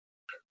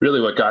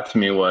really what got to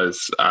me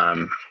was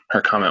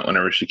her comment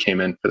whenever she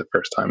came in for the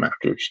first time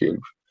after she had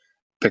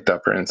picked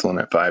up her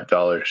insulin at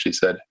 $5. She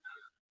said,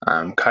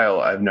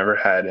 Kyle, I've never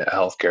had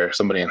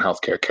somebody in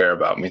healthcare care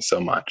about me so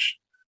much.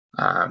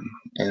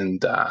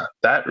 And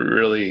that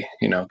really,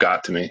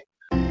 got to me.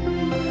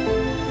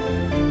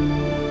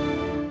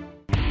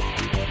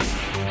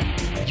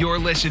 You're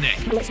listening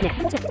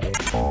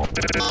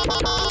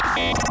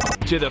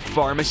to the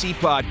Pharmacy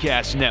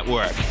Podcast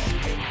Network.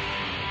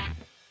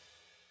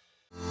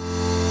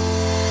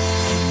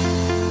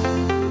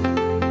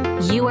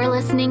 You are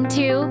listening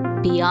to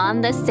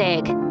Beyond the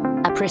SIG,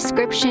 a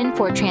prescription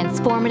for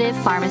transformative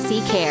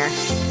pharmacy care.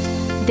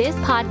 This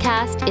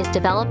podcast is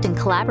developed in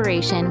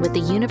collaboration with the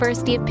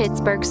University of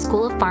Pittsburgh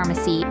School of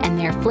Pharmacy and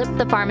their Flip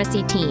the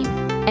Pharmacy team,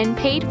 and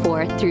paid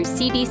for through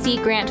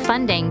CDC grant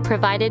funding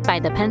provided by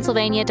the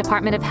Pennsylvania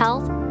Department of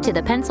Health to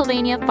the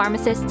Pennsylvania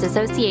Pharmacists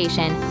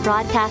Association,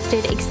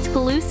 broadcasted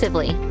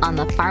exclusively on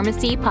the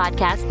Pharmacy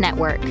Podcast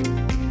Network.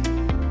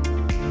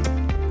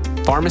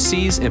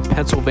 Pharmacies in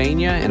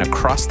Pennsylvania and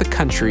across the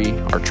country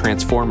are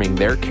transforming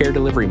their care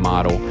delivery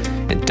model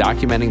and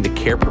documenting the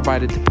care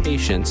provided to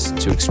patients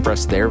to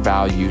express their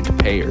value to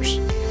payers.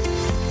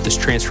 This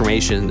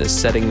transformation is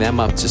setting them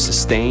up to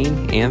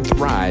sustain and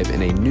thrive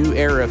in a new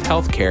era of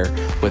healthcare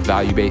with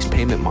value-based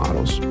payment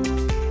models.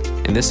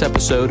 In this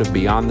episode of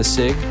Beyond the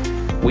SIG,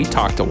 we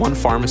talked to one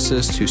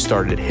pharmacist who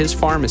started his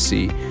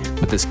pharmacy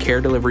with this care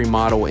delivery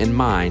model in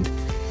mind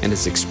and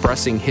is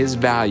expressing his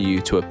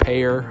value to a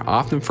payer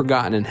often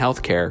forgotten in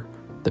healthcare,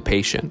 the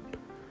patient.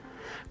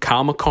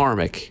 Kyle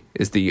McCormick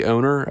is the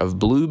owner of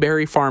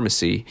Blueberry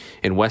Pharmacy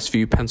in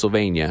Westview,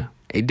 Pennsylvania,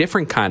 a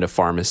different kind of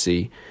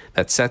pharmacy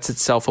that sets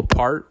itself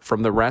apart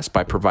from the rest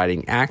by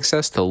providing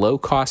access to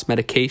low-cost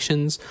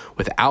medications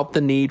without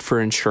the need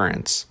for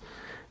insurance.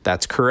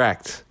 That's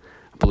correct.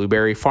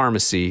 Blueberry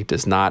Pharmacy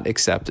does not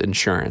accept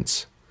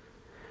insurance.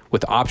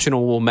 With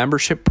optional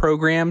membership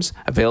programs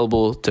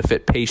available to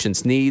fit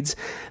patients' needs,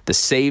 the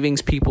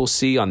savings people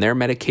see on their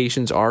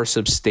medications are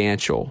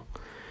substantial.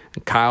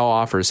 And Kyle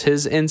offers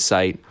his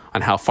insight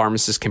on how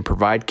pharmacists can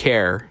provide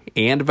care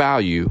and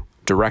value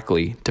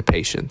directly to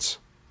patients.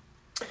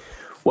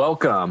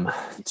 Welcome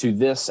to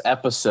this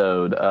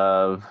episode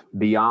of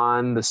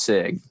Beyond the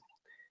SIG.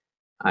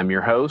 I'm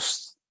your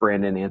host,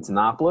 Brandon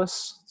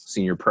Antonopoulos,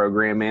 Senior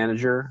Program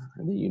Manager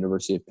at the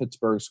University of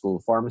Pittsburgh School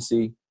of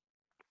Pharmacy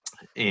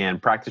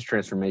and Practice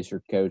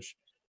Transformation Coach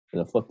for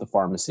the Flip the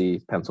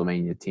Pharmacy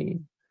Pennsylvania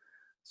team.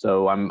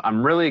 So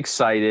I'm really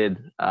excited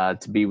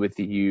to be with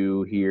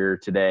you here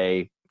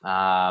today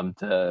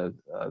to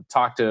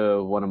talk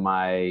to one of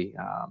my,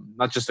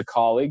 not just a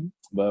colleague,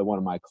 but one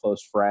of my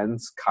close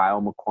friends,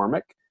 Kyle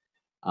McCormick,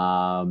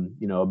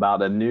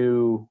 about a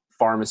new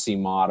pharmacy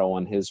model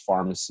in his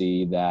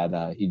pharmacy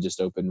that he just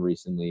opened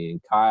recently.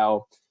 And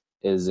Kyle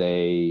is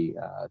a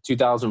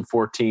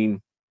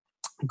 2014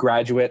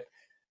 graduate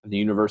of the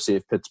University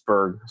of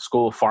Pittsburgh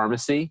School of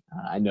Pharmacy.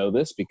 I know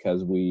this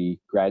because we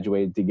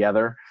graduated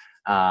together,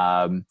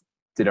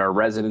 did our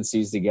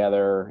residencies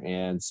together.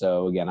 And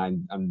so again,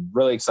 I'm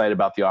really excited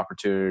about the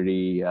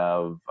opportunity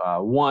of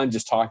one,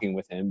 just talking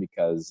with him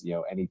because,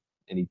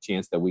 any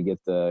chance that we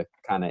get to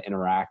kind of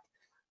interact,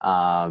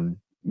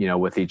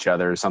 with each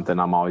other is something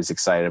I'm always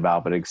excited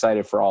about, but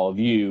excited for all of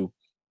you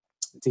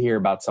to hear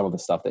about some of the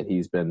stuff that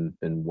he's been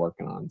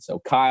working on. So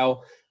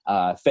Kyle,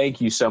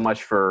 thank you so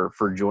much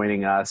for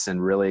joining us,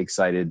 and really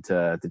excited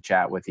to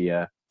chat with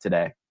you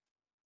today.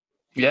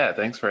 Yeah,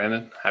 thanks,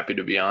 Brandon. Happy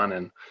to be on.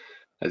 And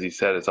as you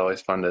said, it's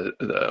always fun to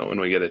when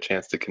we get a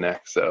chance to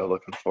connect. So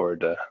looking forward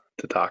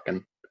to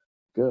talking.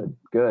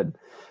 Good.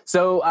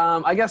 So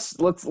I guess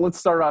let's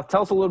start off.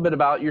 Tell us a little bit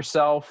about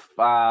yourself,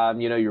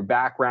 your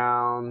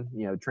background,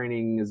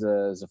 training as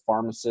a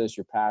pharmacist,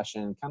 your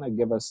passion. Kind of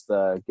give us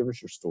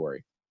your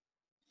story.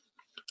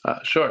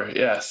 Sure.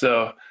 Yeah.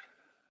 So I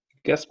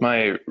guess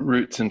my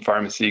roots in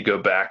pharmacy go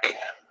back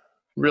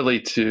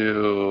really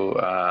to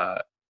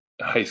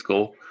high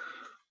school.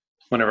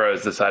 Whenever I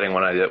was deciding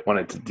what I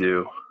wanted to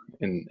do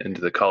into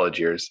the college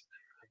years,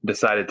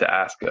 decided to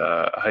ask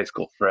a high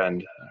school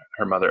friend.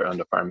 Her mother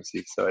owned a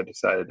pharmacy, so I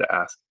decided to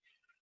ask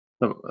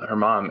her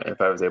mom if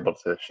I was able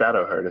to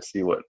shadow her to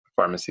see what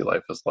pharmacy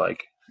life was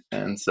like.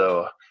 And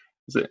so it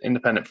was an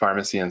independent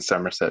pharmacy in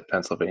Somerset,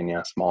 Pennsylvania,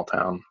 a small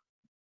town.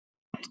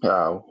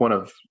 One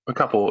of a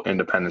couple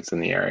independents in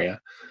the area.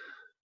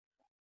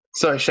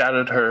 So I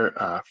shadowed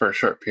her for a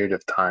short period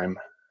of time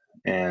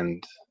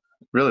and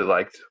really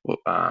liked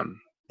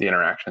the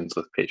interactions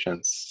with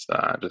patients,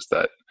 just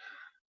that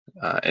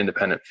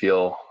independent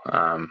feel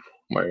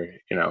where,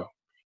 you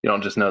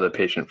don't just know the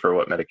patient for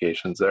what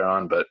medications they're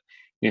on, but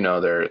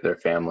their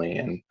family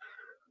and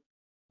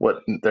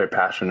what they're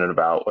passionate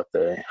about,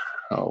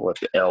 what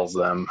ails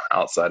them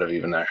outside of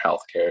even their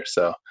healthcare.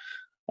 So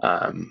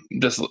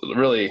just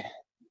really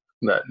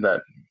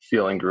that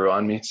feeling grew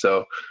on me.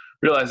 So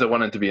realized I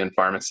wanted to be in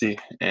pharmacy,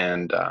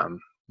 and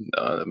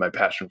my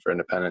passion for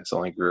independence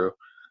only grew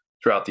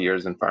throughout the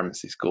years in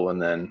pharmacy school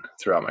and then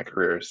throughout my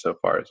career so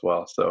far as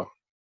well. So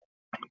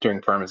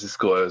during pharmacy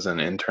school, I was an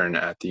intern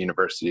at the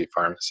University of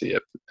Pharmacy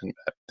at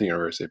the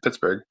University of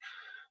Pittsburgh,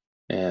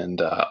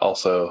 and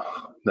also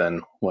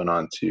then went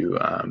on to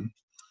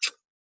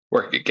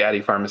work at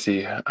Gaddy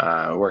Pharmacy.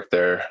 Worked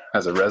there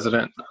as a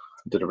resident,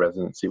 did a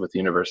residency with the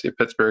University of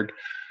Pittsburgh,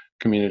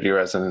 community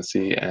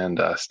residency,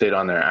 and stayed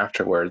on there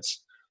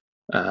afterwards.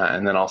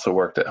 And then also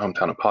worked at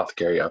Hometown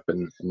Apothecary up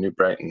in New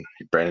Brighton.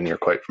 Brandon, you're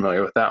quite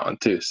familiar with that one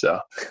too. So,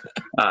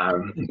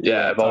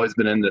 I've always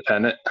been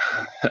independent.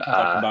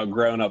 Talk about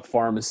growing up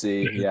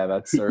pharmacy. Yeah,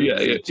 that's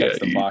certainly checks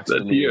the box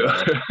for me. You.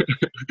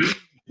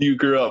 You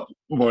grew up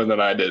more than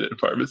I did in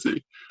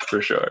pharmacy,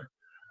 for sure.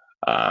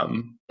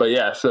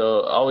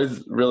 So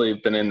always really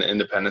been in the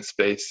independent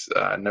space.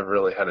 Never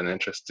really had an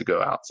interest to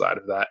go outside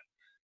of that.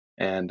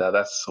 And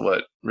that's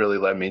what really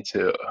led me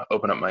to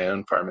open up my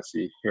own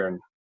pharmacy here in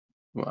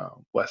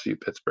Westview,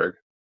 Pittsburgh,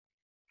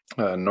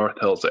 North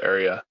Hills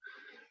area.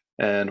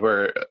 And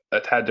we're a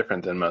tad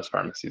different than most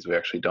pharmacies. We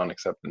actually don't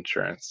accept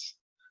insurance.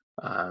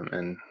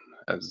 And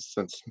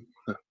since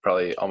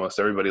probably almost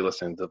everybody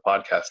listening to the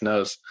podcast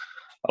knows,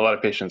 a lot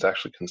of patients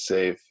actually can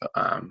save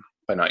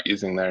by not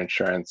using their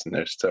insurance. And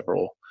there's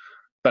several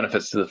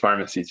benefits to the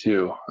pharmacy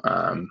too,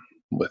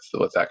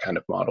 with that kind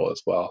of model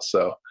as well.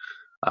 So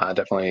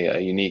definitely a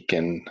unique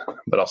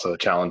but also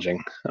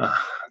challenging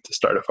to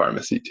start a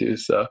pharmacy too.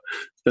 So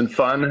it's been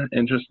fun,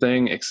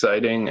 interesting,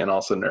 exciting, and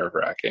also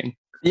nerve-wracking.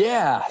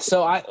 Yeah.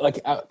 So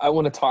I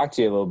want to talk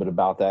to you a little bit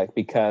about that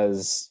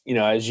because,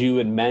 as you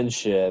had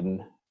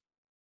mentioned,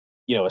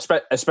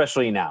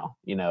 especially now,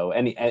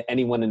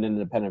 anyone in an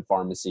independent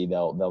pharmacy,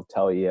 they'll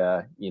tell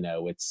you,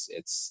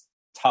 it's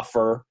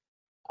tougher,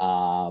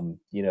 through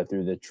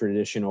the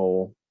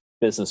traditional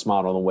business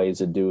model and ways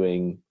of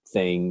doing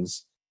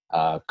things.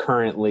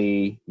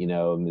 Currently,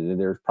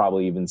 there's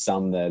probably even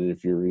some that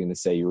if you're going to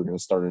say you were going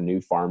to start a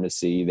new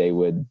pharmacy, they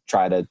would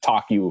try to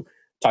talk you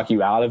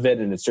out of it.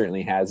 And it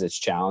certainly has its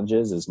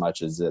challenges as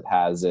much as it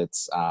has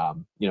its,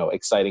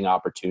 exciting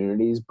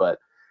opportunities. But,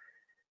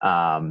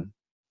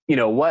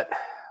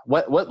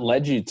 what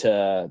led you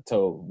to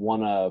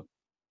want to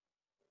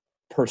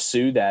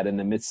pursue that in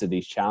the midst of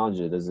these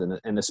challenges,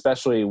 and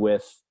especially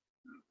with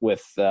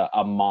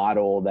a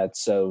model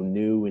that's so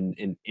new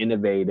and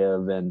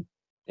innovative,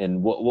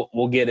 and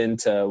we'll get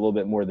into a little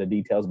bit more of the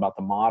details about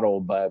the model,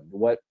 but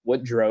what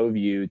drove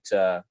you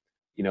to,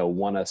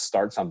 want to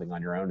start something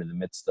on your own in the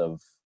midst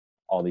of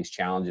all these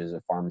challenges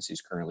that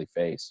pharmacies currently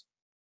face?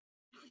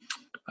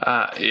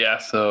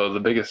 So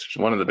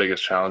one of the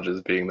biggest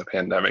challenges being the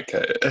pandemic.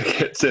 I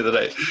can't say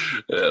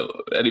that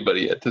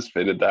anybody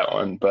anticipated that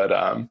one, but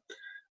in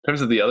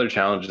terms of the other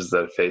challenges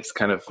that I faced,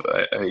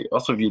 I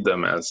also viewed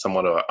them as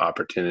somewhat of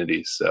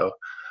opportunities. So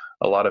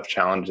a lot of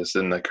challenges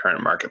in the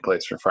current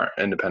marketplace for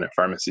independent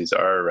pharmacies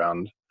are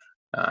around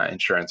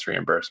insurance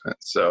reimbursement.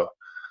 So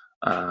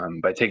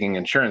by taking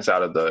insurance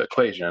out of the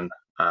equation,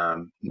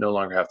 no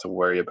longer have to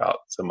worry about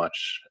so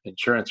much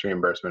insurance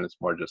reimbursement. It's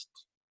more just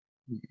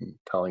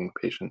telling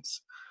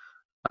patients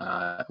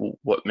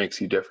what makes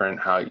you different,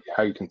 how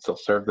you can still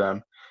serve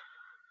them,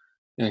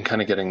 and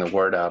kind of getting the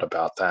word out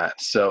about that.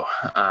 So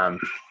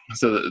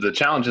the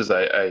challenges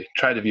I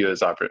try to view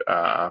as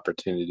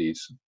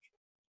opportunities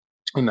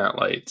in that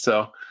light.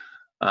 So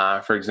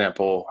for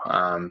example,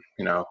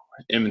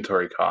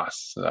 inventory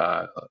costs,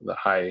 the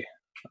high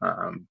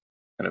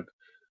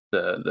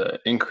the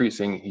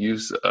increasing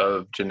use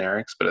of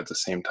generics, but at the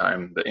same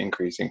time, the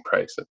increasing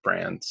price of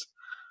brands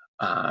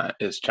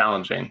is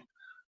challenging.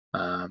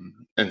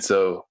 And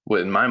so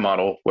in my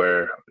model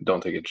where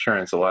don't take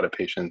insurance, a lot of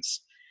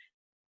patients,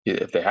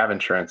 if they have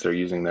insurance, they're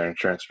using their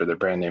insurance for their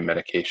brand name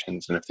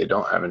medications. And if they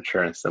don't have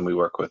insurance, then we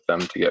work with them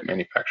to get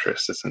manufacturer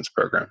assistance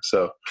programs.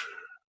 So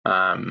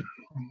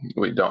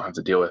we don't have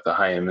to deal with the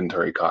high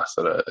inventory costs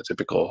that a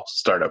typical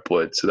startup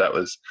would. So that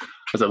was,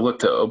 as I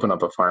looked to open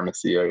up a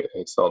pharmacy, I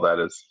saw that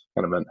as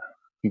kind of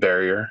a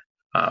barrier,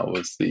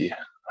 was the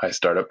high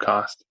startup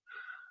cost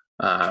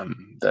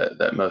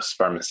that most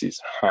pharmacies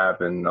have.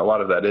 And a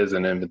lot of that is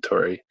in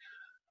inventory.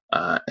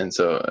 And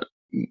so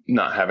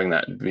not having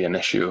that be an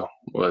issue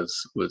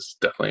was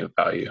definitely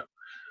a value.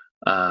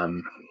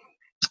 And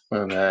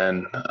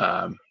then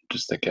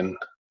just thinking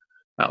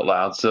out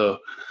loud. So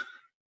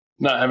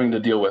not having to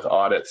deal with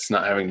audits,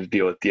 not having to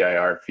deal with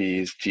DIR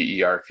fees,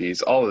 GER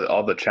fees, all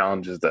the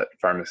challenges that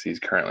pharmacies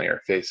currently are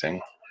facing.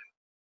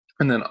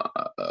 And then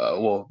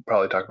we'll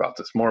probably talk about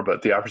this more,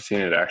 but the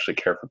opportunity to actually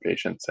care for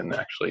patients and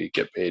actually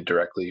get paid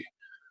directly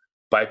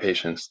by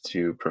patients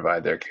to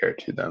provide their care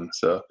to them.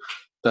 So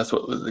that's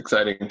what was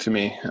exciting to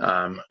me.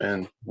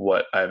 And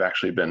what I've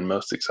actually been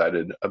most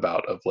excited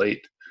about of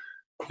late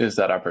is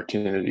that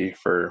opportunity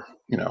for,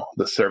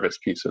 the service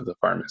piece of the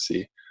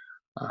pharmacy,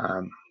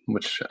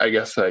 which I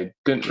guess I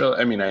didn't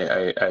really,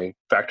 I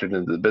factored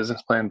into the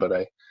business plan, but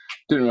I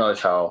didn't realize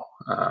how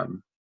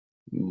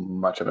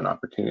much of an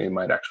opportunity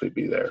might actually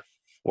be there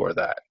for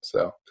that.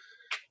 So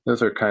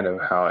those are kind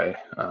of how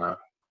I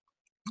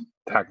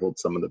tackled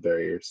some of the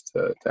barriers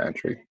to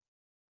entry.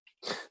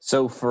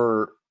 So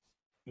for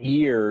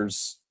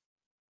years,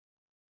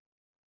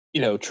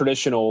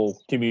 traditional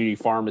community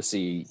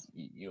pharmacy,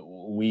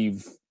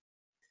 we've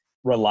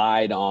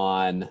relied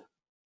on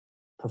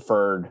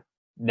preferred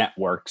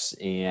networks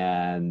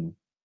and,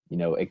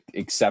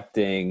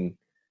 accepting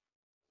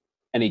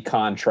any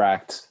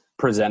contract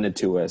presented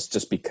to us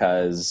just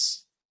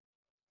because,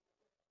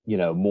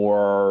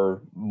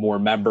 more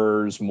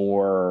members,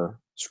 more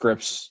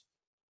scripts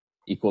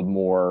equaled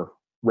more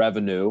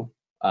revenue.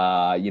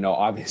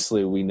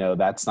 Obviously we know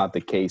that's not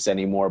the case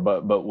anymore,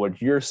 but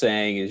what you're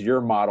saying is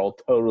your model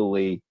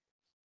totally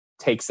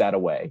takes that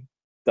away,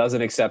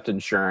 doesn't accept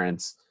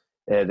insurance,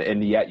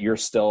 and yet you're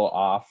still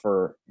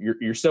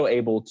you're still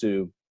able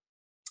to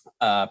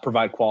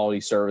provide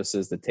quality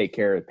services that take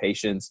care of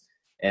patients,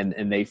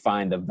 and they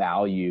find the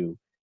value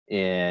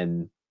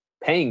in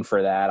paying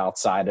for that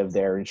outside of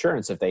their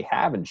insurance if they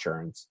have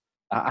insurance.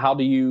 How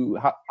do you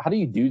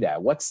do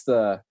that? What's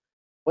the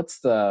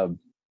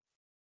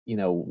you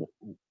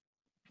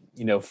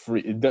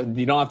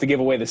don't have to give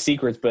away the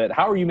secrets, but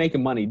how are you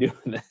making money doing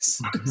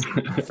this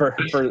for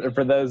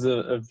those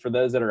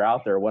that are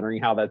out there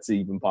wondering how that's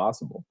even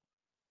possible?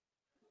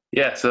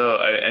 Yeah. So,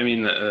 I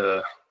mean,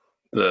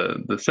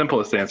 the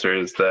simplest answer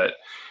is that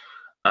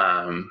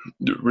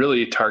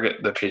really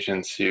target the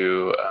patients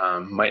who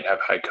might have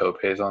high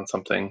copays on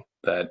something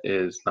that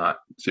is not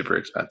super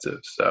expensive.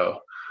 So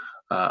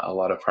a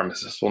lot of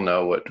pharmacists will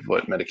know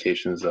what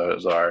medications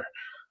those are,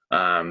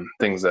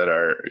 things that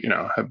are,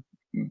 have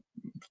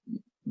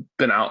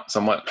been out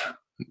somewhat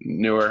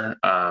newer,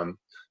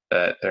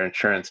 that their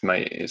insurance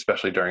might,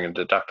 especially during a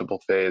deductible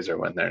phase or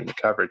when they're in the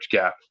coverage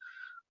gap,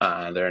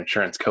 their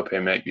insurance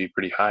copay might be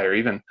pretty high, or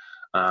even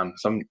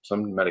some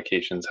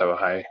medications have a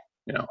high,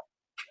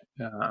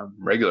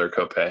 regular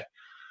copay.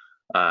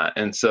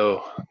 And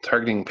so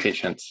targeting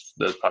patients,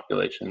 those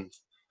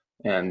populations,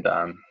 and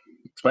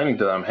explaining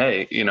to them,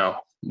 hey,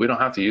 we don't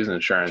have to use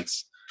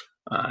insurance,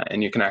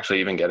 and you can actually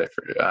even get it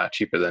for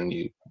cheaper than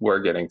you were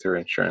getting through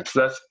insurance.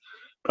 So that's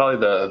probably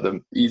the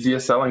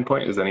easiest selling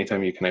point, is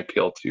anytime you can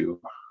appeal to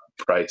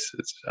price,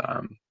 it's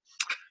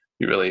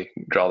you really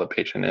draw the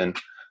patient in.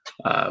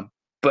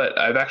 But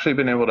I've actually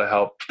been able to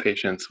help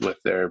patients with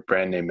their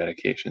brand name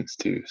medications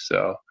too.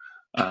 So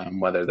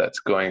whether that's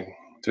going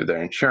through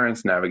their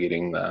insurance,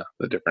 navigating the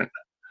different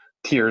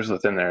tiers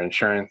within their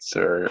insurance,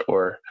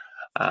 or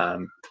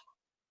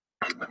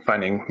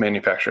finding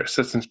manufacturer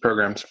assistance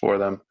programs for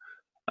them.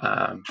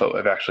 But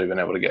I've actually been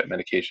able to get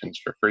medications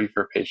for free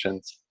for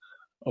patients,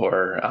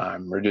 or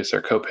reduce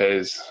their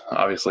copays,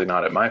 obviously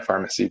not at my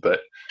pharmacy,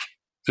 but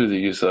through the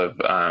use of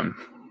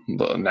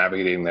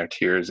navigating their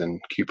tiers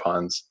and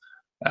coupons,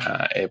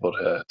 able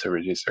to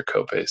reduce their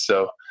copays.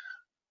 So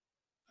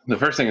the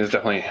first thing is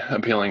definitely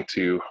appealing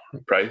to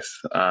price,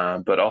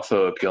 but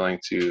also appealing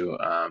to,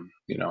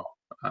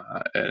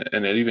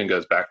 and it even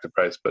goes back to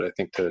price, but I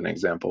think to an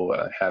example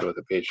I had with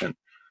a patient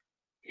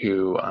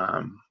who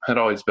had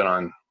always been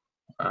on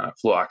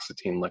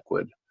fluoxetine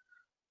liquid.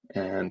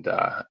 And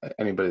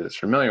anybody that's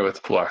familiar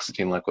with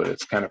fluoxetine liquid,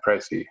 it's kind of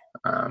pricey.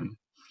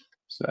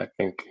 So I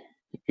think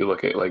if you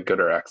look at like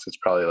GoodRx, it's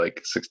probably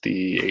like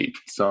 68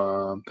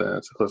 something,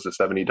 it's close to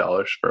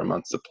 $70 for a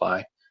month's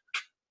supply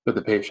for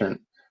the patient.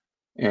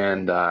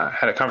 And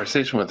had a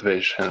conversation with the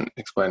patient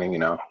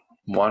explaining,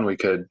 one, we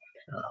could,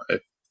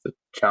 if the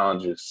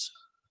challenge is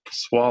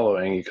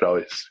swallowing, you could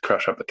always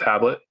crush up a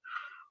tablet,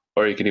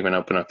 or you could even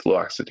open a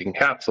fluoxetine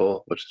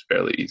capsule, which is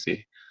fairly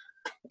easy.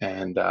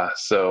 And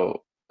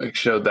so it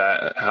showed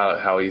that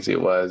how easy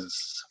it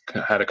was.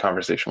 Had a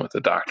conversation with the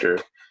doctor,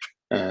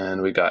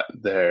 and we got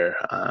their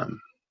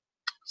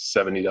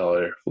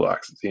 $70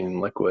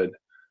 fluoxetine liquid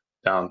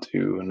down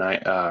to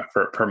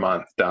per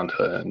month, down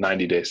to a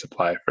 90-day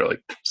supply for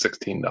like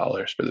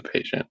 $16 for the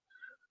patient.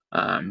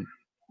 And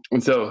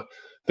so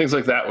things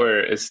like that, where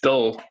it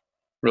still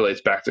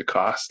relates back to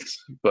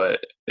costs, but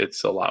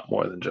it's a lot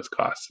more than just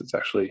costs. It's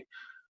actually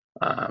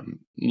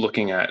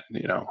looking at,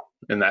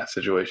 in that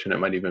situation, it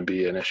might even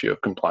be an issue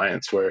of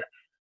compliance, where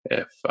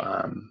if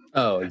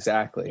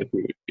exactly.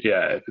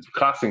 If it's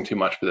costing too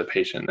much for the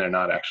patient, they're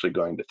not actually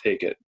going to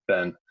take it,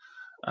 then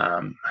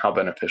how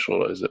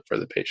beneficial is it for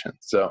the patient?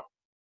 So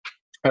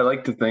I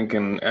like to think,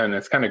 and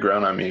it's kind of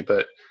grown on me,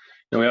 but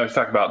we always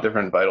talk about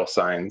different vital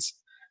signs.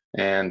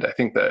 And I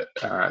think that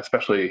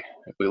especially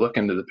if we look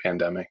into the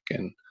pandemic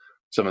and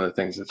some of the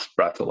things that's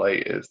brought to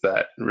light, is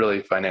that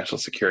really financial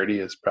security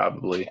is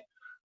probably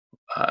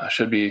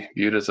should be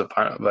viewed as a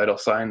vital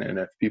sign. And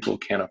if people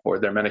can't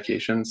afford their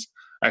medications,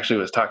 I actually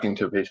was talking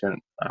to a patient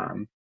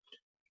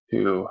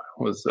who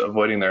was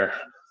avoiding their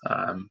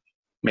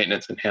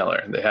maintenance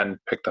inhaler. They hadn't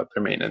picked up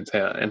their maintenance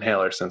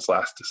inhaler since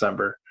last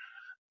December.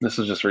 This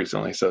was just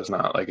recently, so it's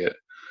not like it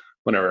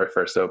whenever I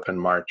first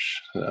opened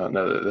March.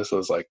 No, this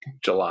was like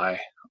July,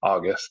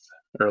 August,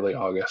 early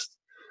August.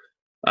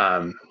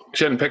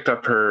 She hadn't picked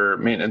up her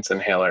maintenance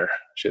inhaler.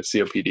 She has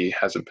COPD,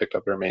 hasn't picked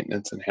up her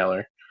maintenance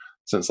inhaler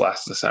since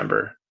last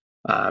December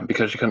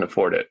because she couldn't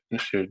afford it.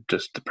 She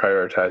just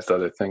prioritized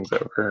other things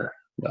over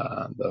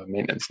the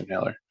maintenance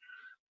inhaler.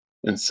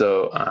 And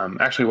so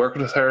actually worked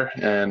with her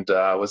and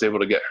was able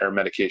to get her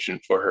medication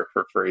for her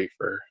for free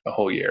for a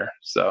whole year.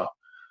 So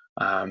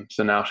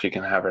so now she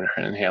can have her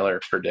inhaler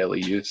for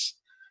daily use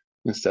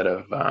instead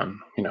of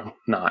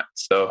not.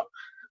 So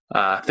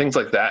things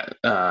like that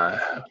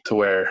to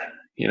where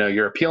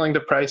you're appealing to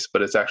price,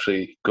 but it's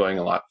actually going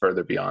a lot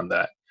further beyond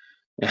that.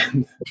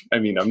 And I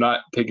mean, I'm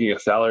not taking a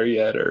salary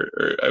yet,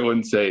 or I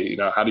wouldn't say,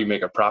 how do you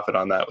make a profit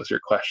on that was your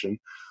question.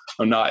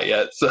 I'm not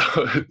yet. So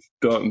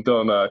don't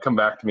come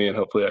back to me, and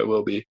hopefully I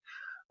will be.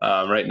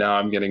 Right now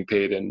I'm getting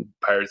paid in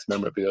Pirates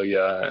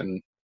memorabilia and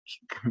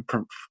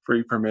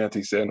free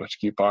Permanente sandwich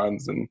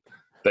coupons and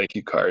thank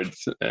you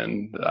cards,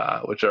 and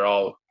which are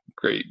all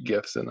great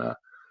gifts and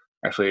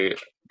actually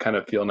kind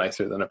of feel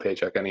nicer than a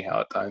paycheck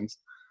anyhow at times.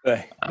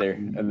 I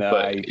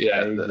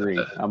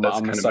agree. I'm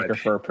a sucker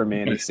for a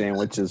Permanente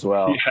sandwich as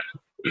well. Yeah,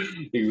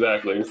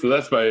 exactly. So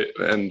that's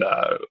and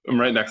I'm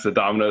right next to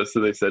Domino's. So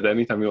they said,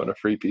 anytime you want a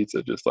free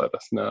pizza, just let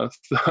us know.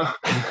 So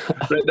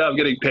right now I'm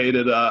getting paid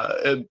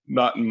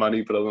not in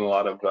money, but in a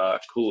lot of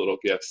cool little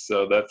gifts.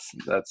 So that's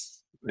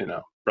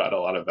brought a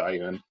lot of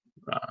value and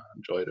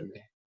joy to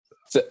me.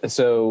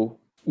 So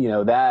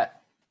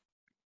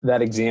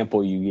that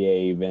example you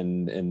gave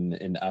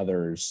and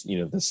others,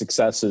 the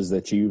successes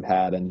that you've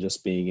had and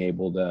just being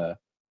able to,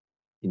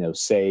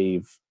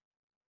 save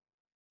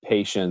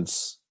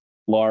patients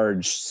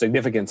large,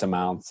 significant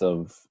amounts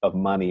of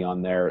money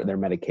on their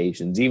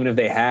medications, even if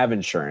they have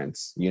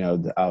insurance,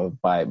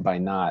 by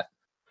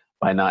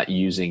not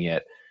using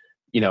it,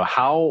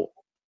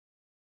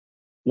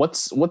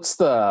 what's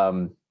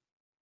the,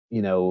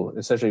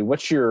 essentially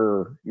what's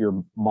your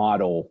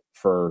model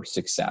for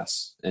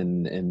success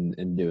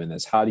in doing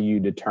this? How do you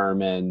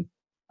determine,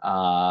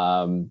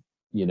 how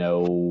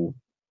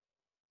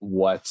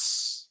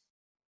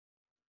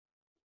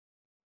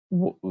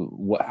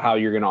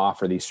you're going to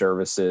offer these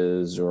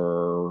services,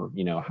 or,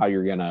 how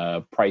you're going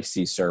to price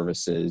these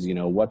services?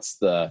 What's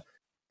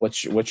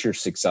your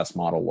success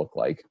model look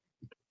like?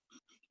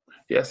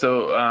 Yeah.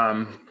 So,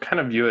 kind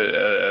of view it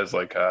as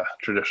like a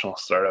traditional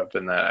startup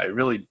in that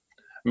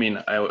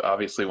I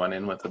obviously went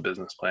in with a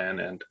business plan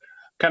and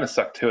kind of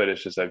stuck to it.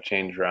 It's just I've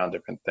changed around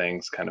different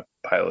things, kind of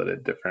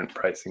piloted different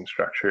pricing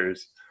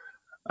structures.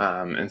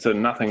 And so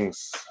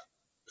nothing's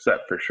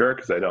set for sure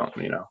because I don't,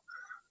 like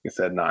I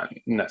said, not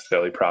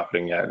necessarily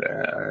profiting yet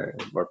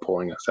or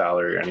pulling a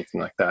salary or anything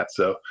like that.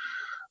 So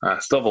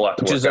still have a lot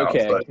to work out. Which is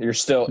okay. But you're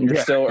still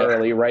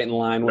early, right in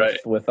line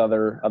with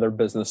other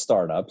business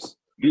startups.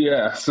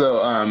 Yeah.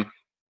 So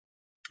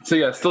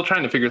still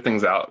trying to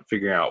figuring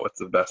out what's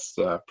the best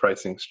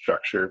pricing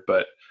structure,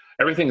 but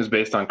everything is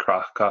based on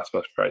cost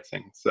plus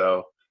pricing.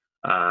 So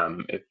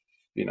if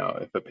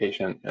a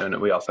patient, and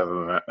we also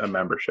have a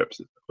membership,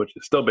 which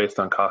is still based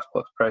on cost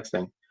plus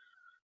pricing,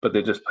 but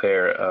they just pay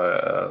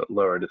a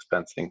lower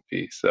dispensing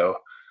fee. So,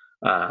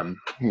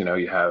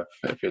 you have,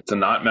 if it's a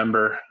not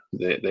member,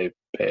 they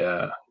pay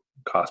a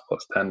cost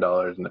plus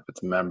 $10. And if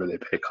it's a member, they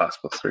pay cost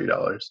plus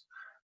 $3.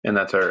 And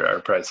that's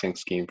our pricing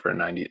scheme for a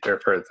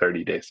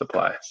 30-day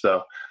supply.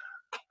 So,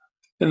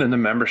 and then the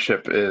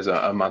membership is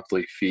a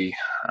monthly fee,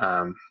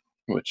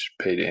 which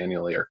paid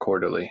annually or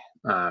quarterly.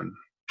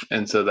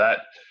 And so that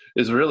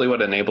is really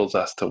what enables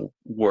us to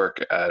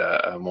work at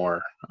a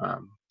more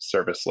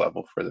service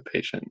level for the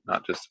patient,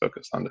 not just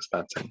focus on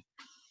dispensing,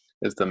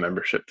 is the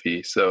membership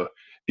fee. So if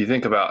you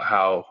think about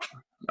how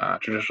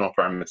traditional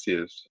pharmacy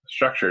is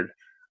structured,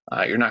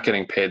 you're not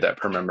getting paid that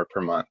per member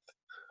per month.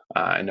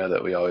 I know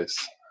that we always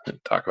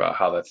talk about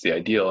how that's the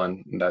ideal,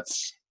 and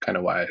that's kind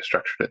of why I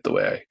structured it the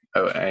way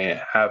I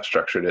have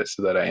structured it,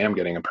 so that I am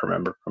getting a per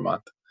member per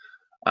month.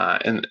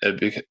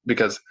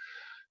 Because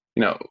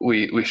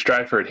we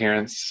strive for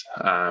adherence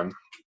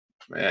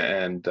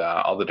and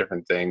all the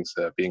different things,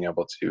 being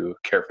able to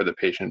care for the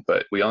patient,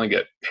 but we only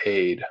get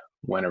paid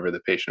whenever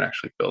the patient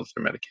actually fills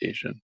their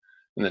medication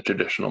in the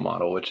traditional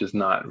model, which is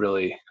not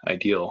really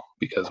ideal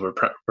because we're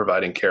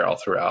providing care all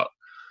throughout.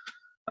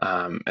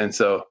 And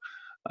so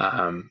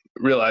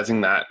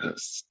realizing that,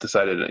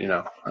 decided,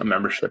 a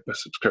membership, a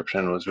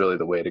subscription was really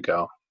the way to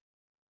go.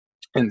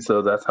 And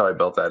so that's how I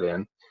built that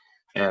in.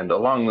 And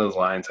along those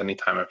lines,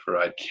 anytime I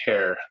provide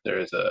care, there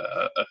is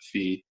a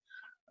fee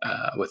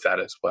with that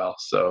as well.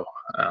 So,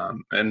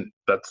 and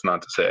that's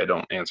not to say I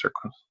don't answer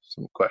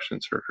some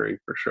questions for free,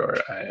 for sure.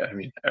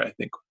 I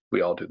think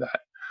we all do that.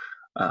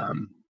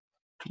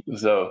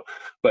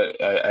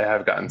 But I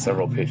have gotten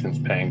several patients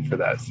paying for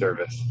that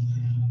service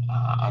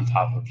on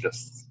top of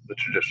just the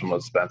traditional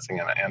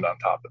dispensing and on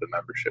top of the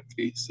membership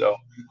fee. So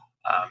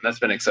that's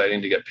been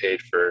exciting to get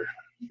paid for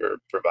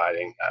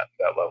providing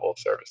that level of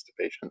service to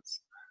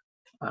patients.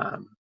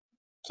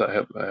 So I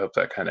hope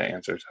that kind of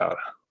answers how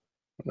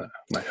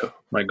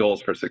my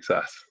goals for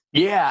success.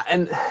 Yeah,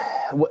 and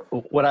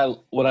what I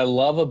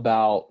love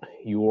about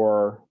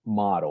your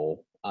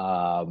model,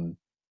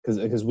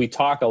 because we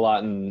talk a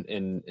lot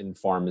in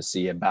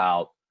pharmacy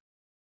about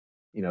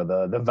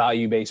the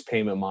value-based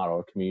payment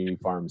model, community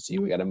pharmacy.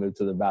 We got to move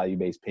to the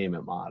value-based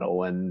payment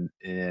model, and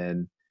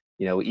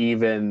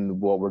even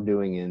what we're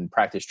doing in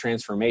practice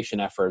transformation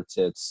efforts,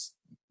 it's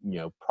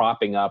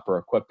propping up or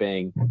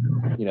equipping,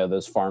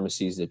 those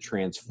pharmacies to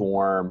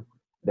transform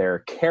their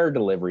care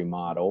delivery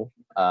model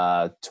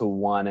to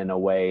one in a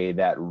way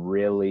that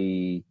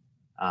really,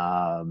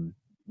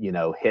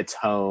 hits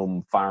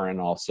home, firing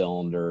all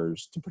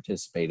cylinders to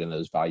participate in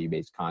those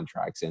value-based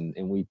contracts. And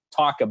we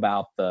talk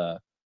about the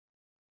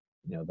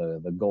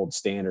gold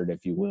standard,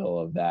 if you will,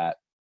 of that.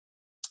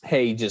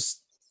 Hey,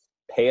 just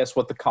pay us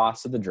what the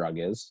cost of the drug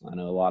is. I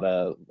know a lot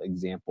of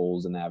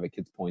examples and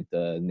advocates point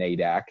to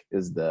NADAC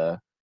is the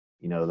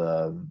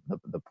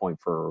point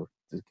to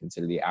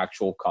consider the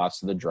actual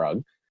cost of the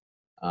drug,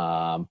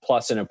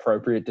 plus an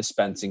appropriate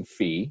dispensing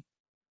fee.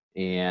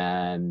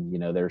 And,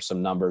 there's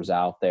some numbers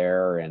out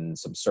there and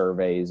some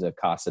surveys of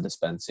cost of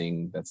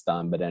dispensing that's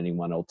done, but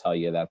anyone will tell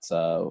you that's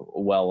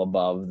well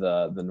above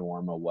the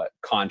norm of what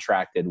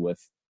contracted with,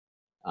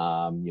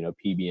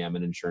 PBM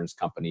and insurance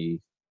company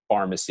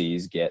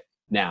pharmacies get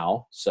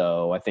now.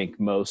 So I think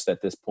most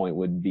at this point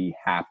would be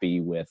happy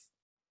with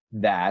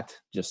that,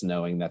 just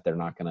knowing that they're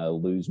not going to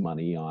lose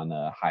money on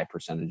a high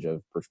percentage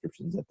of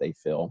prescriptions that they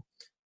fill.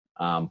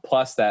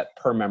 Plus that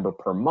per member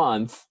per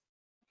month,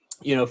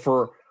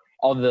 for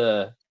all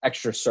the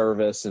extra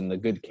service and the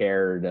good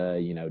care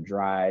to,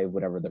 drive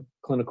whatever the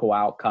clinical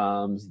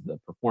outcomes, the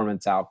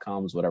performance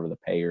outcomes, whatever the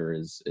payer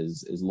is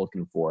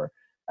looking for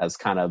as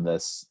kind of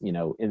this, in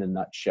a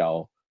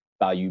nutshell,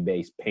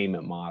 value-based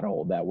payment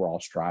model that we're all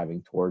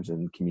striving towards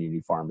in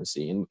community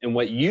pharmacy. And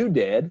what you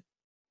did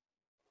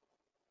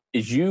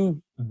is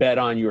you bet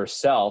on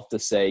yourself to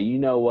say, you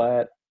know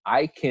what,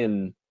 I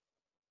can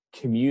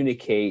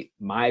communicate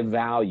my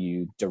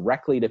value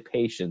directly to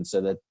patients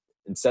so that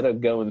instead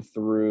of going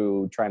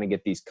through trying to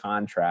get these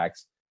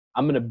contracts,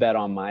 I'm going to bet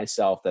on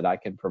myself that I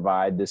can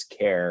provide this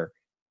care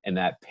and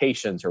that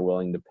patients are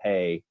willing to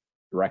pay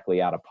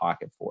directly out of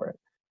pocket for it.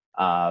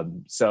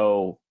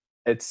 So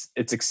it's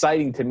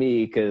exciting to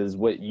me because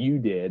what you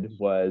did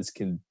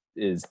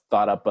is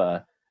thought up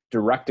a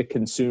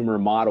direct-to-consumer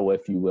model,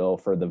 if you will,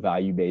 for the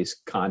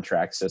value-based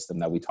contract system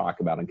that we talk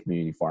about in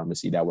community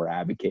pharmacy that we're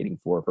advocating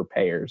for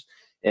payers.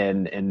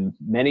 And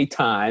many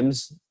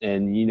times,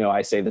 and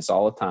I say this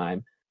all the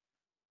time,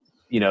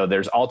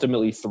 there's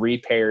ultimately three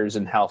payers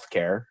in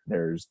healthcare.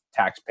 There's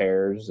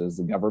taxpayers as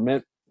the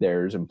government,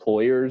 there's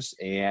employers,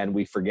 and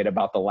we forget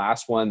about the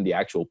last one, the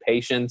actual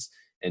patients,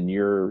 and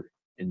you're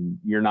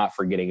not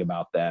forgetting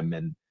about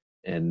them.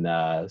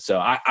 And so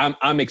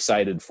I'm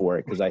excited for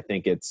it because I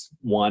think it's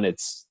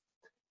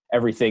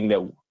everything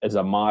that as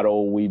a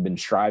model we've been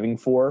striving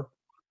for,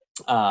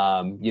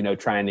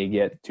 trying to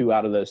get 2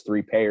 out of those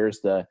 3 payers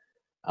to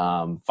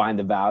find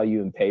the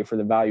value and pay for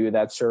the value of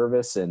that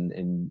service.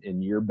 And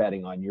you're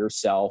betting on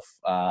yourself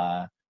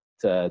to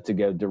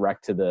go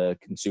direct to the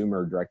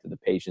consumer, direct to the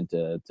patient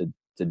to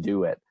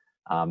do it.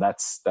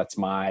 That's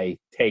my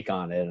take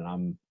on it.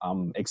 And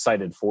I'm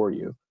excited for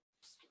you.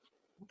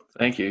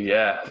 Thank you.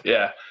 Yeah.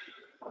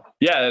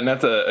 And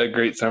that's a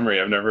great summary.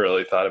 I've never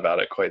really thought about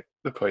it quite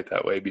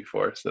that way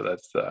before. So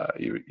that's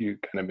you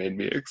kind of made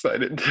me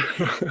excited.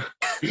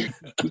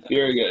 Just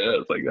hearing it, I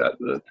was like, that's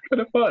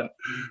kind of fun.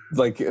 It's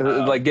like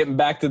getting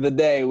back to the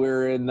day we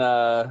were in with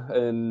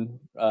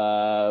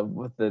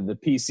the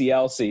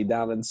PCLC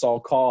down in Saul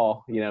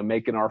Call,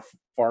 making our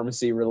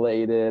pharmacy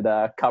related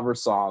cover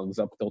songs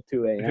up till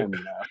 2 a.m.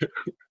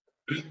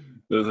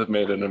 Those have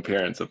made an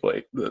appearance of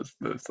late. Those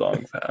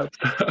songs have.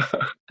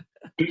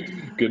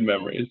 Good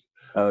memories.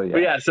 Oh yeah.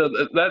 But yeah, so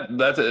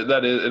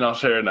that is, and I'll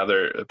share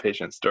another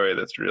patient story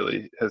that's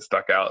really has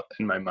stuck out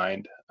in my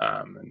mind,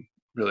 and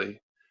really,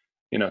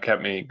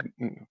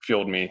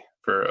 fueled me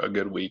for a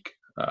good week,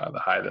 the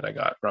high that I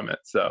got from it.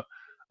 So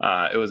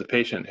it was a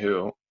patient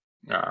who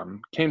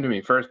came to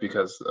me first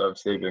because of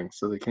savings.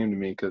 So they came to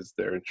me because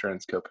their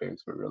insurance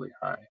copays were really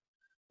high.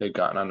 They'd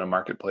gotten on a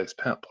marketplace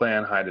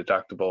plan, high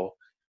deductible,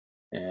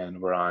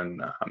 and were on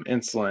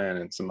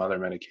insulin and some other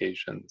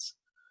medications.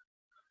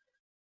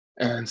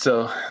 And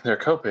so their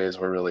copays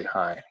were really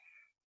high.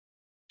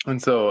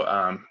 And so,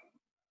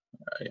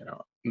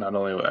 not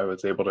only I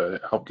was able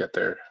to help get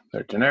their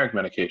generic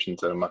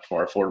medications at a much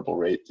more affordable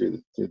rate through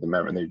the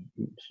member,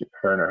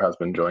 her and her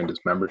husband joined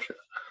his membership.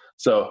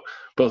 So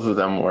both of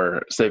them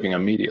were saving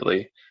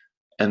immediately.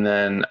 And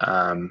then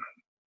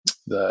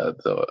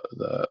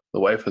the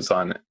wife was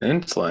on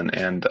insulin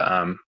and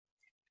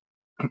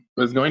it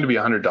was going to be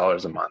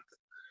 $100 a month.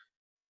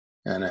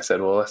 And I said,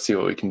 well, let's see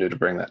what we can do to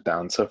bring that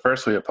down. So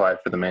first we applied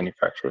for the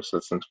manufacturer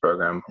assistance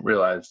program,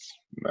 realized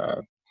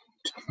I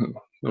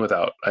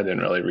didn't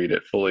really read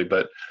it fully,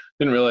 but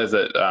didn't realize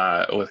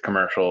that with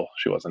commercial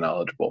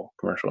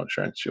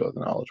insurance, she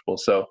wasn't eligible.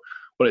 So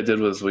what I did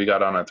was we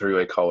got on a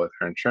 3-way call with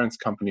her insurance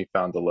company,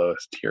 found the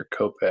lowest tier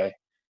copay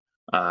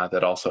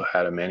that also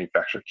had a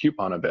manufacturer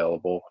coupon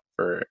available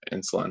for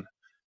insulin.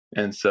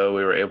 And so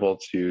we were able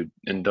to,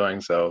 in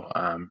doing so,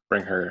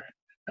 bring her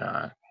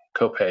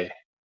copay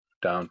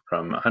down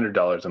from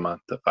 $100 a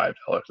month to $5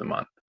 a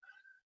month.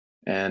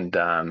 And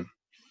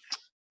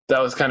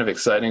that was kind of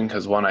exciting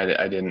because one,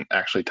 I didn't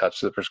actually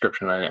touch the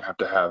prescription. I didn't have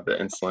to have the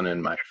insulin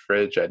in my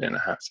fridge. I didn't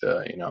have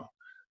to,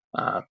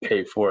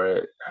 pay for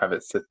it, have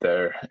it sit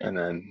there, and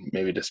then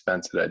maybe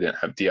dispense it. I didn't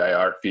have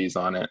DIR fees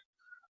on it.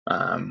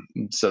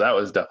 So that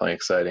was definitely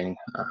exciting.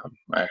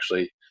 I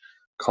actually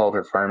called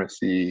her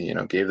pharmacy,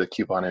 gave the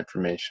coupon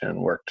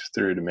information, worked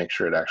through to make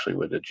sure it actually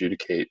would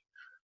adjudicate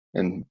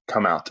and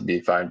come out to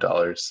be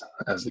 $5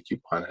 as the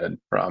coupon had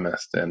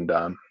promised. And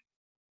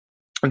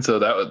so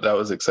that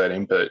was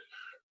exciting. But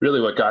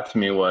really what got to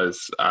me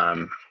was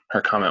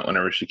her comment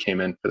whenever she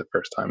came in for the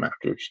first time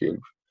after she had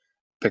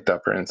picked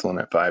up her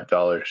insulin at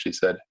 $5. She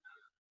said,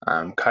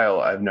 Kyle,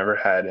 I've never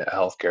had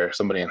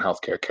somebody in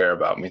healthcare care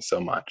about me so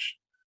much.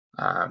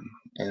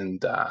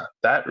 And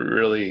that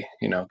really,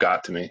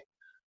 got to me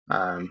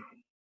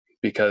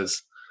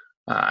because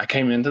I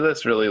came into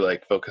this really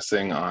like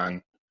focusing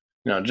on,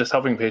 just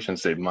helping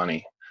patients save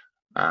money.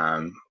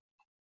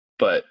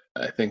 But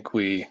I think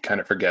we kind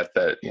of forget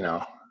that,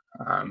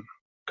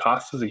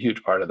 cost is a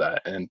huge part of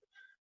that. And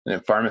in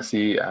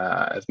pharmacy,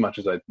 as much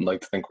as I'd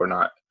like to think we're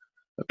not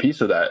a piece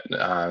of that,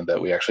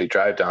 that we actually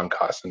drive down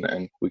costs,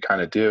 and we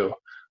kind of do,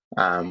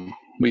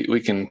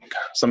 we can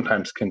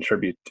sometimes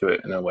contribute to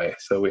it in a way.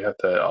 So we have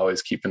to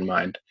always keep in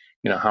mind,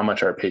 how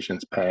much our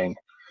patient's paying.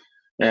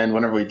 And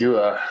whenever we do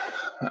a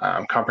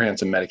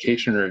comprehensive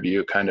medication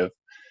review, kind of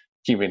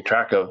keeping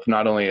track of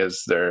not only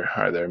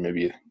are there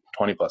maybe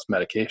 20 plus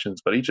medications,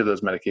 but each of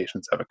those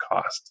medications have a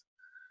cost.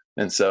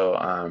 And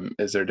so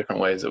is there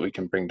different ways that we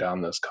can bring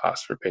down those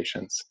costs for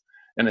patients?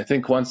 And I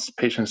think once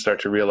patients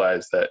start to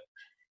realize that,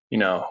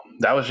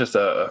 that was just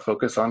a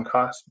focus on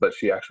cost, but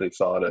she actually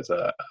saw it as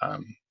a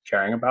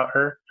caring about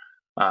her.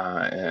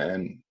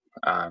 And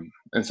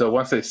so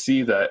once they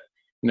see that,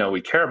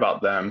 we care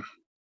about them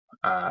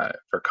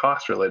for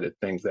cost related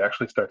things, they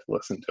actually start to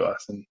listen to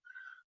us. And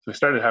so we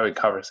started having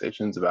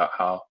conversations about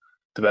how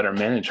to better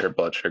manage her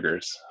blood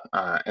sugars.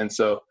 And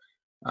so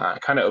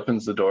it kind of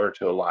opens the door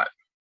to a lot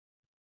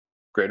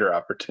greater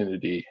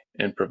opportunity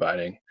in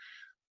providing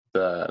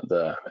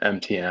the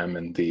MTM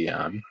and the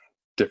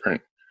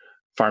different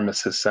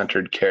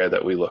pharmacist-centered care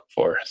that we look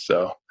for.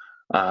 So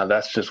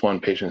that's just one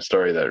patient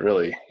story that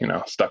really,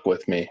 stuck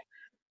with me.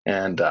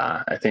 And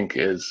I think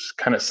is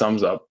kind of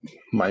sums up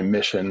my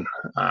mission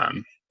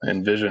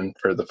and vision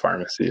for the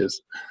pharmacy is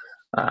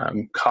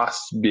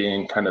costs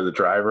being kind of the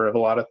driver of a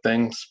lot of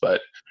things, but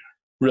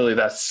really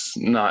that's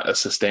not a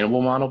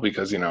sustainable model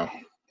because,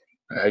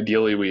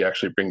 ideally we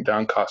actually bring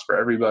down costs for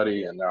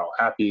everybody and they're all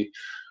happy,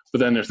 but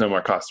then there's no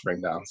more cost to bring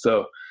down.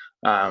 So,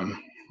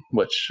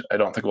 which I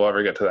don't think we'll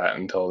ever get to that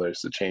until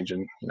there's a change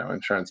in,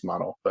 insurance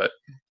model. But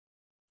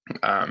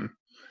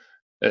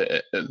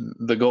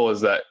the goal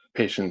is that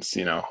patients,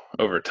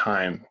 over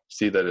time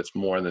see that it's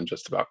more than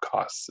just about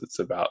costs. It's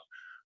about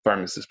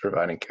pharmacists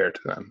providing care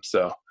to them.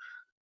 So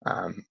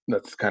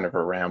that's kind of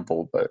a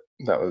ramble, but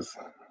that was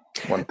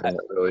one thing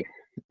that really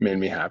made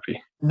me happy.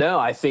 No,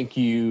 I think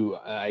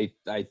I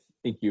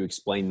think you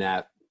explained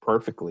that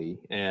perfectly,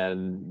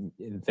 and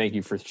thank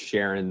you for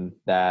sharing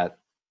that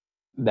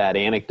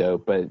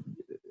anecdote. But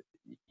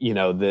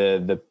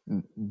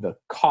the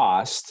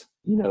cost,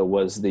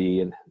 was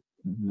the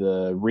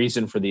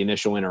reason for the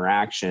initial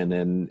interaction,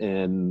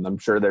 and I'm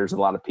sure there's a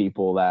lot of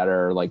people that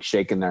are like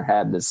shaking their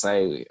head to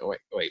say,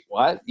 wait,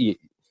 what?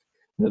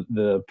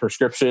 The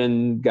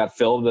prescription got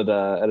filled at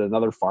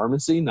another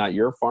pharmacy, not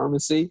your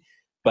pharmacy,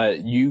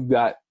 but you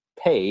got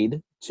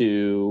paid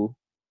to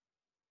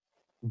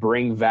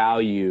bring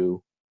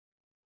value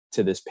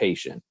to this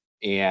patient.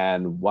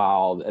 And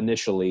while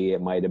initially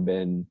it might have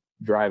been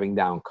driving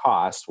down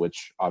costs,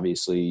 which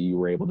obviously you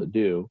were able to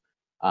do,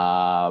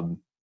 the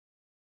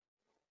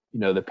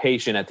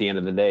patient at the end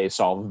of the day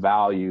saw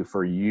value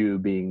for you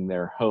being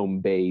their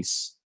home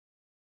base,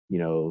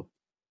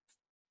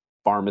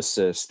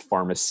 pharmacist,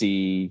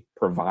 pharmacy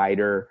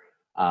provider,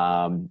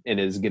 and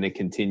is going to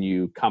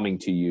continue coming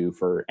to you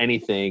for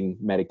anything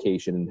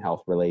medication and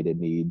health related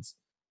needs,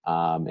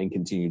 and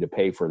continue to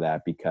pay for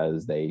that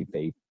because they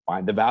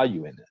find the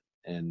value in it.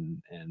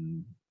 And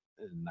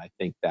I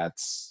think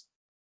that's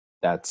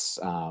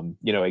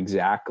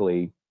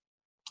exactly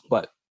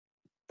what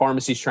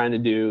pharmacy's trying to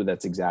do.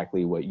 That's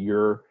exactly what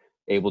you're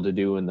able to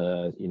do in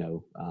the,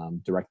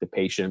 direct to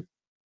patient,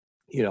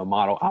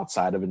 model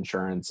outside of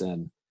insurance.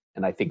 And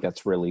I think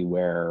that's really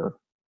where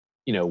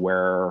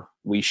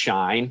we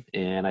shine.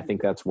 And I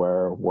think that's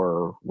where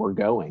we're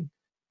going.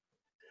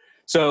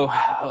 So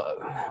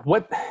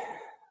let's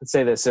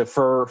say this. So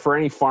for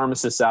any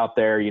pharmacists out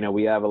there,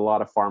 we have a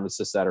lot of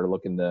pharmacists that are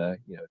looking to,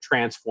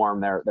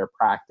 transform their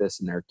practice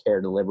and their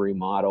care delivery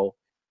model,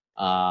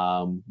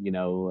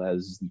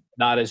 as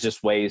not as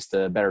just ways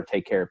to better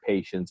take care of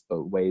patients,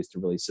 but ways to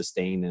really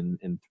sustain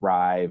and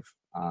thrive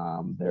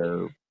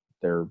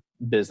their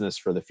business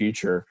for the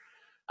future.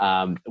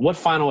 What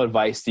final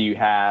advice do you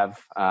have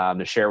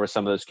to share with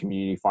some of those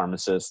community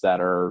pharmacists that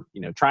are,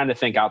 trying to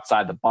think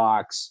outside the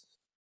box,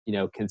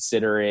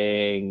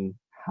 considering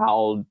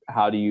how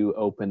do you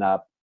open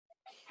up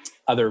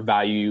other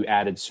value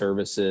added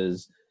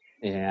services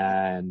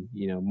and,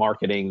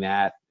 marketing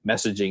that,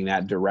 messaging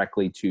that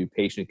directly to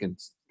patient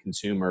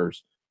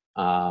consumers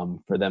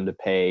for them to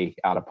pay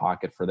out of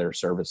pocket for their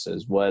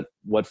services. What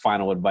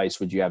final advice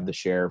would you have to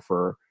share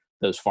for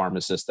those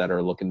pharmacists that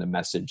are looking to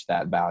message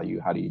that value?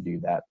 How do you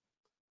do that?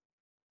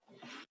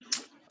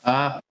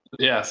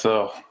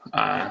 So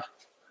I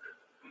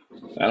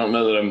don't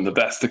know that I'm the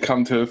best to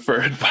come to for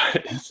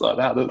advice on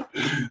how to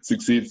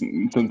succeed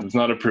since it's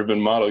not a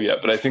proven model yet.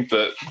 But I think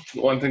that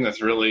one thing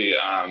that's really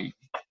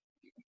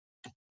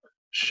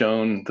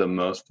shown the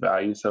most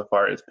value so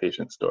far is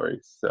patient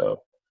stories.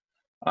 So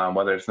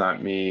whether it's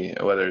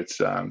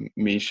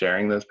me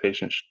sharing those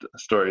patient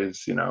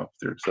stories,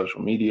 through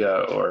social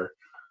media or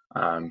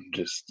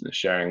just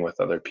sharing with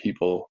other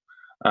people,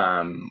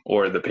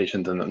 or the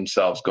patients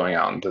themselves going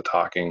out into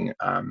talking,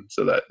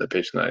 so that the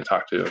patient that I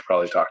talk to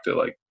probably talked to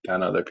like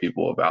 10 other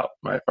people about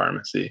my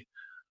pharmacy,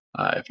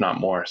 if not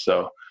more.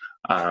 So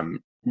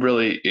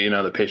really,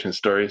 the patient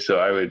story. So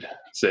I would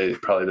say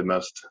probably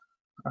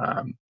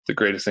the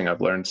greatest thing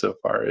I've learned so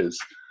far is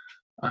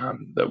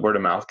that word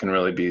of mouth can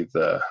really be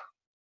the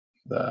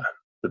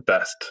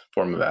best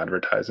form of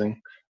advertising.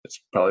 It's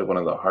probably one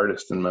of the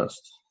hardest and most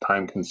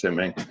time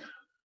consuming,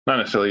 not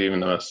necessarily even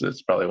the most,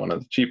 it's probably one of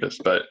the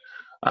cheapest, but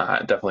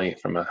definitely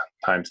from a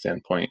time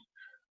standpoint,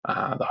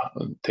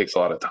 it takes a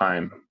lot of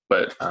time,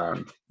 but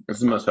it's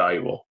the most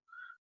valuable.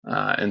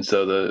 And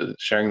so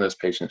sharing those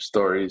patient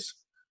stories,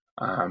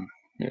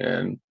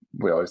 and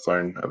we always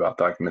learn about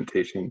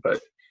documentation, but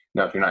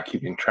if you're not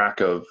keeping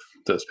track of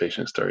those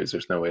patient stories,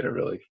 there's no way to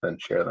really then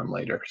share them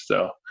later.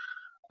 So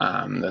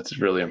that's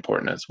really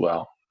important as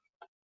well.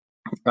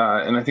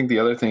 And I think the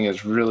other thing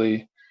is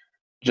really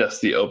just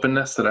the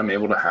openness that I'm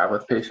able to have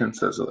with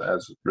patients has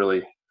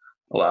really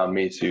allowed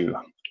me to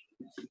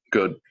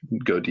go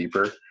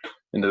deeper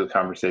into the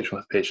conversation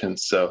with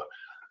patients. So,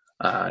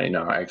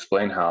 I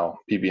explain how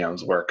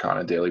PBMs work on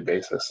a daily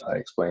basis. I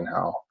explain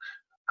how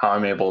I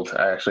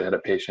actually had a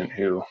patient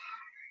who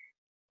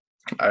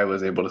I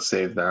was able to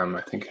save them,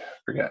 I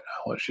forget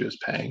what she was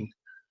paying,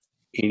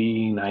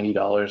 $80,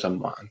 $90 a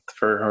month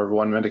for her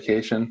one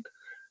medication.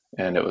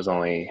 And it was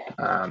only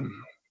 $30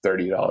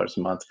 a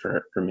month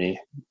for me,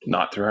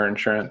 not through her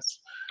insurance.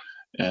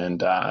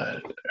 And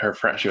her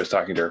friend, she was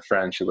talking to her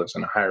friend, she lives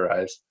in a high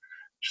rise.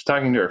 She's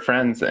talking to her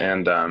friends,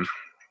 and I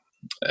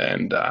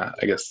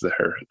guess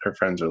her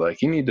friends are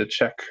like, you need to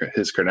check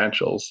his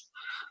credentials.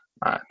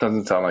 It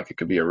doesn't sound like it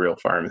could be a real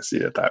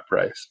pharmacy at that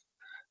price.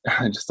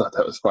 I just thought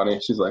that was funny.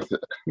 She's like,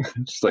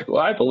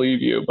 well, I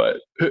believe you, but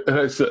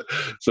so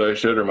I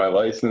showed her my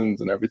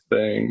license and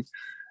everything,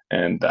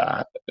 and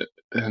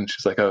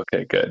she's like,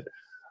 okay, good.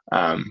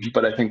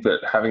 But I think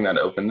that having that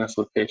openness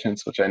with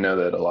patients, which I know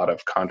that a lot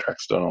of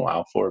contracts don't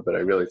allow for, but I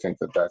really think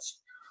that that's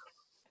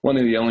one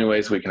of the only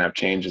ways we can have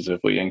change is if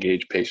we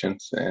engage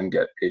patients and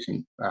get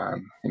patients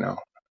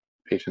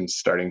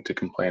starting to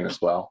complain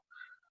as well.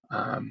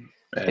 And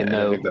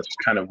I think that's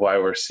kind of why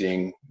we're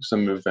seeing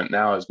some movement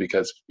now, is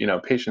because,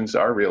 patients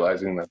are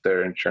realizing that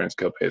their insurance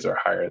copays are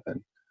higher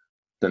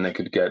than they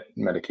could get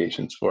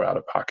medications for out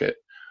of pocket,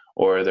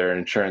 or their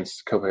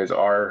insurance copays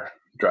are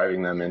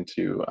driving them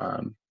into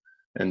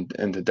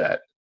debt.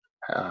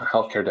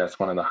 Healthcare debt's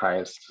one of the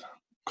highest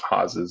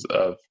causes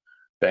of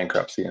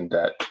bankruptcy and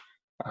debt,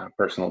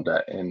 personal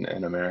debt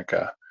in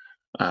America.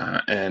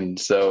 And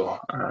so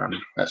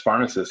as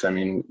pharmacists,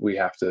 we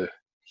have to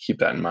keep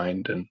that in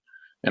mind and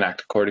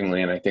act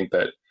accordingly. And I think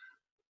that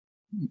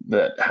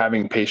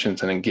having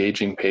patients and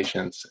engaging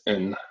patients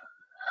in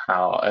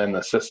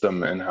the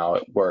system and how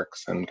it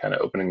works, and kind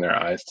of opening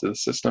their eyes to the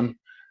system,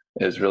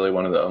 is really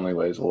one of the only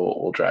ways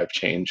we'll drive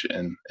change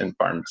in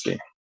pharmacy.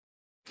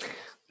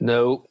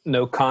 No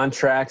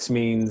contracts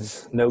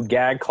means no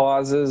gag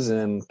clauses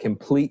and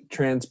complete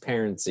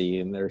transparency.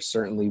 And there's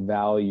certainly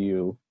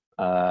value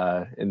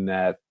in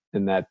that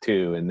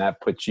too. And that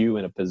puts you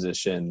in a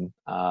position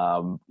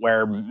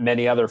where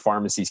many other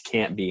pharmacies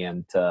can't be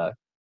in to,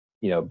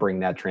 bring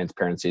that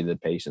transparency to the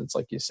patients.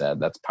 Like you said,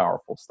 that's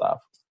powerful stuff.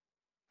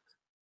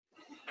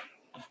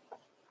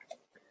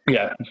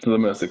 Yeah, it's the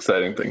most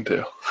exciting thing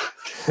too.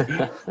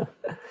 I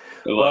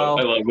love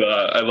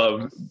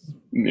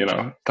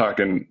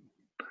talking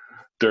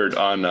dirt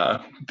on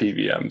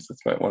PBMs.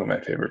 It's one of my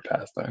favorite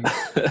pastimes.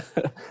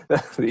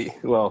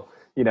 Well,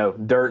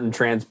 dirt and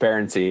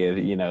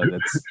transparency,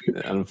 that's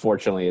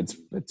unfortunately it's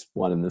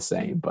one and the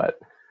same, but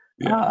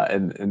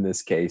in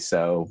this case.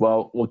 So,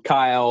 well,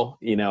 Kyle,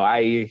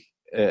 I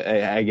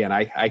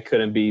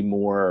couldn't be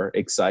more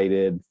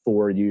excited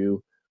for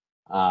you.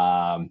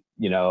 I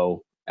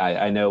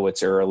know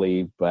it's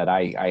early, but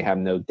I have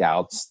no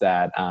doubts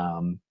that,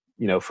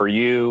 for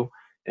you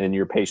and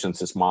your patients,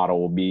 this model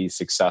will be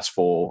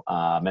successful.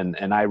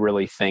 And I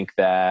really think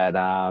that,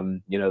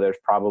 there's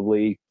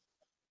probably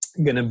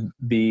going to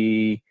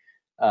be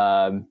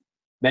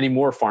many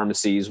more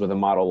pharmacies with a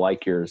model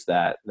like yours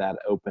that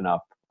open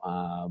up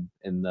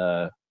in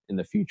the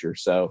future.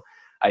 So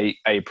I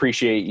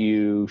appreciate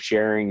you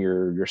sharing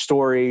your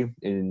story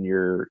and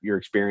your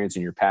experience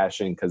and your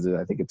passion, because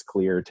I think it's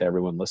clear to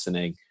everyone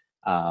listening,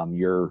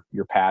 your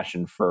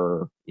passion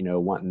for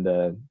wanting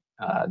to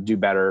do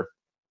better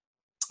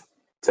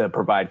to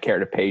provide care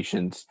to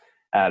patients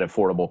at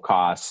affordable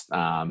costs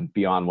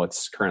beyond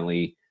what's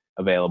currently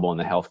available in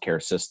the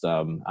healthcare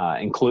system,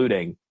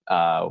 including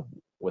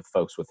with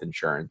folks with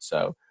insurance.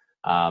 So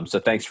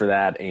thanks for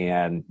that.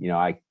 And,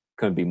 I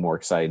couldn't be more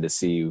excited to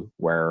see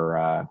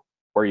where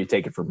you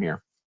take it from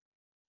here.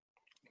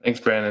 Thanks,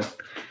 Brandon.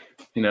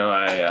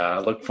 I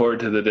look forward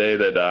to the day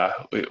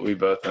that we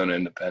both own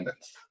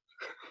independence.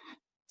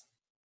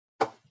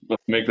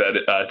 Let's make that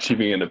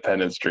Achieving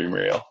Independence dream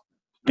real.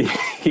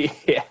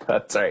 Yeah,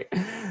 that's right.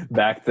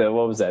 Back to,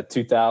 what was that,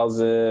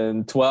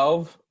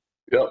 2012?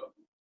 Yep.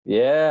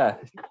 Yeah.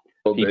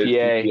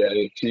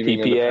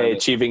 PPA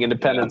Achieving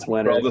Independence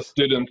winners. For all the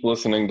students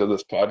listening to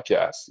this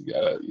podcast, you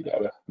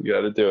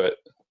gotta do it.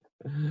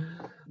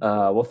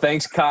 Well,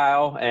 thanks,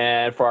 Kyle.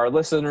 And for our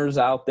listeners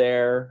out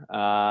there,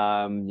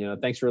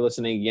 thanks for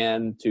listening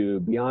again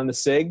to Beyond the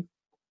SIG,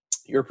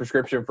 your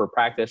prescription for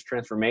practice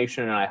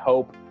transformation. And I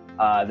hope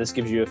this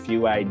gives you a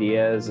few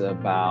ideas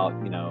about,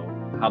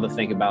 how to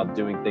think about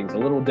doing things a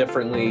little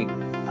differently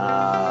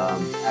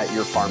at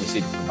your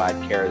pharmacy to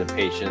provide care to the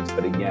patients.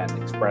 But again,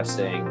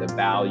 expressing the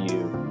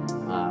value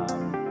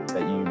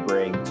that you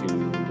bring to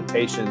the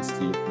patients,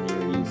 to your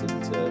communities,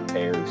 and to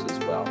payers as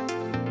well.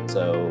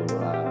 So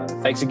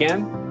thanks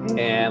again,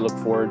 and look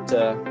forward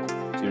to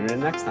tuning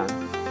in next time.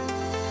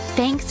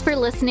 Thanks for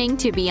listening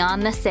to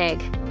Beyond the SIG,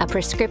 a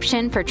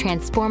prescription for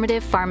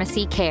transformative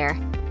pharmacy care.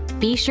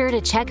 Be sure to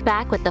check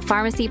back with the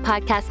Pharmacy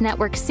Podcast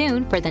Network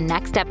soon for the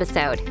next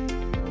episode.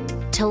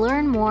 To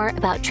learn more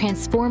about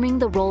transforming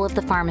the role of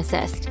the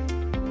pharmacist,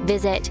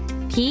 visit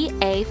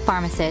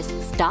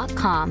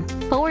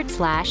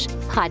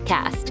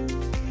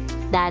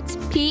papharmacists.com/podcast. That's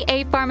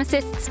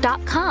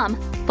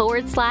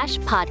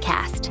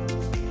papharmacists.com/podcast.